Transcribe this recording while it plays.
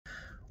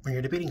When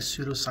you're debating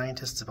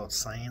pseudoscientists about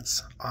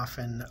science,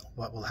 often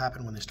what will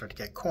happen when they start to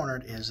get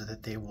cornered is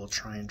that they will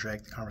try and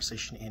drag the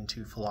conversation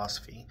into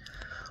philosophy.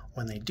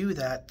 When they do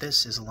that,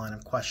 this is a line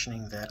of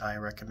questioning that I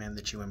recommend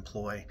that you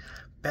employ.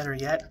 Better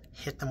yet,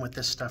 hit them with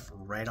this stuff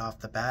right off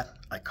the bat.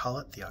 I call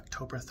it the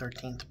October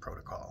 13th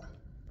protocol.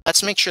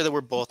 Let's make sure that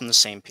we're both on the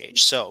same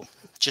page. So,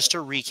 just to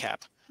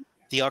recap,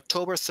 the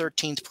October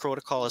 13th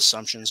protocol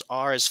assumptions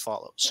are as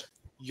follows.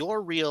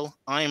 You're real,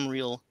 I'm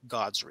real,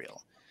 God's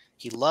real.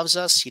 He loves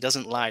us, he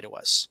doesn't lie to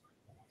us.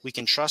 We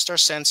can trust our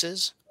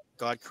senses.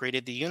 God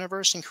created the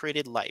universe and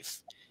created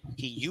life.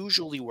 He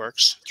usually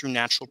works through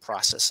natural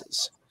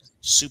processes.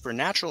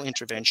 Supernatural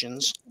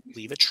interventions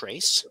leave a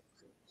trace.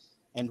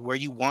 And where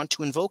you want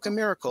to invoke a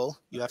miracle,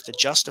 you have to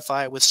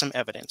justify it with some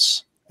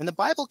evidence. And the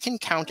Bible can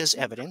count as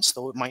evidence,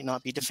 though it might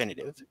not be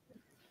definitive.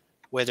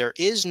 Where there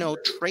is no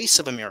trace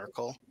of a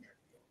miracle,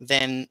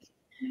 then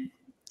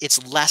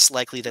it's less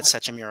likely that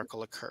such a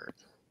miracle occurred.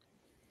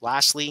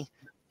 Lastly,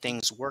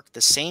 things work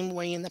the same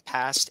way in the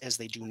past as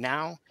they do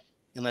now,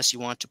 unless you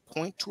want to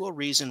point to a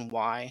reason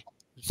why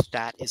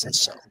that isn't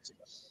so.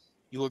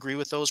 You agree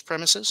with those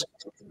premises?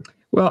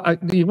 Well,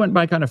 you went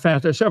by kind of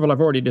fast. There's several I've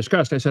already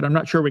discussed. I said, I'm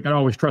not sure we can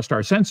always trust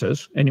our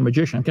senses. Any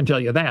magician can tell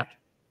you that.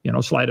 You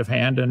know, sleight of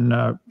hand,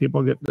 and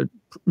people get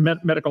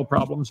medical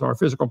problems or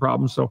physical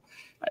problems. So,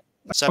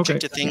 subject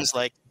to things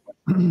like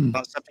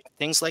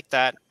things like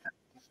that,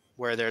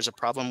 where there's a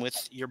problem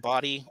with your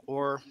body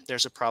or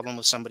there's a problem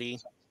with somebody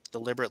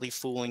deliberately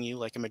fooling you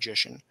like a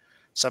magician.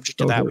 Subject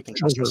to that, we can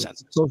trust our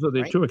senses. Those are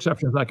the two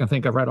exceptions I can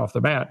think of right off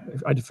the bat.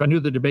 If I knew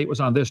the debate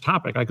was on this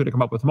topic, I could have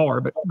come up with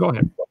more, but go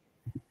ahead.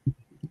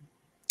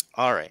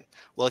 All right.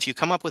 Well, if you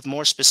come up with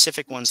more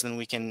specific ones, then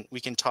we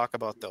can talk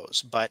about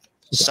those. But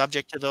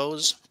subject to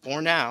those,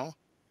 for now,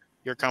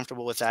 you're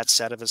comfortable with that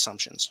set of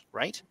assumptions,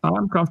 right?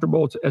 I'm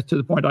comfortable to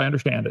the point I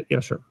understand it.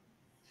 Yes, sir.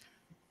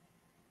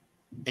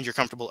 And you're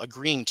comfortable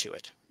agreeing to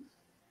it?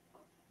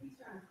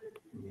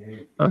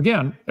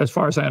 Again, as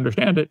far as I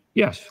understand it,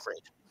 yes.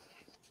 Great.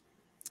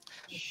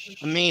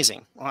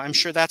 Amazing. Well, I'm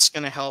sure that's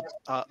going to help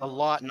a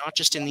lot, not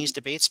just in these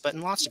debates, but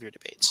in lots of your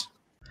debates.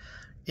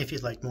 If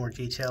you'd like more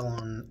detail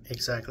on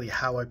exactly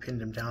how I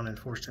pinned him down and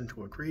forced him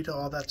to agree to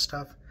all that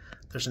stuff,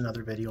 there's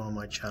another video on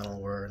my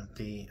channel where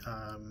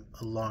a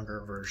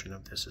longer version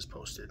of this is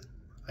posted.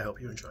 I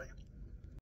hope you enjoy.